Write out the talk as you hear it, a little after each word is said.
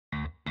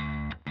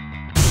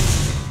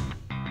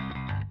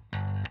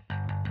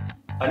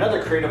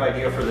Another creative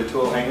idea for the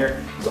tool hanger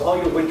is all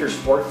your winter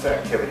sports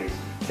activities.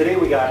 Today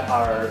we got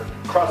our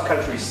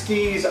cross-country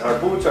skis, our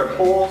boots, our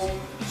poles,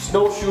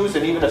 snowshoes,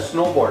 and even a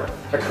snowboard.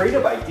 A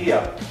creative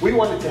idea. We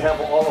wanted to have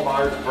all of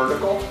ours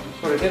vertical.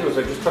 What I did was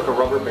I just took a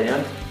rubber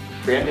band,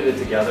 banded it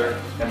together,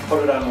 and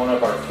put it on one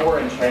of our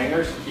 4-inch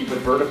hangers to keep it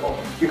vertical.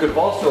 You could have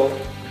also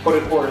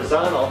put it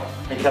horizontal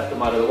and kept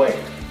them out of the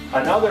way.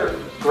 Another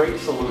great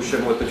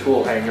solution with the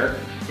tool hanger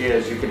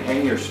is you can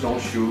hang your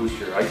snowshoes,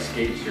 your ice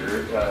skates,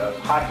 your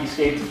hockey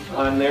skates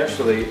on there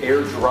so they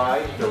air dry,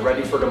 they're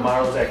ready for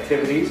tomorrow's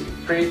activities.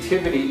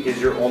 Creativity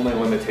is your only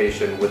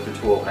limitation with the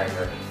tool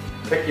hanger.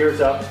 Pick yours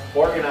up,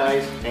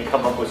 organize, and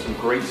come up with some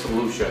great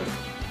solutions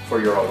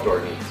for your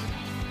outdoor needs.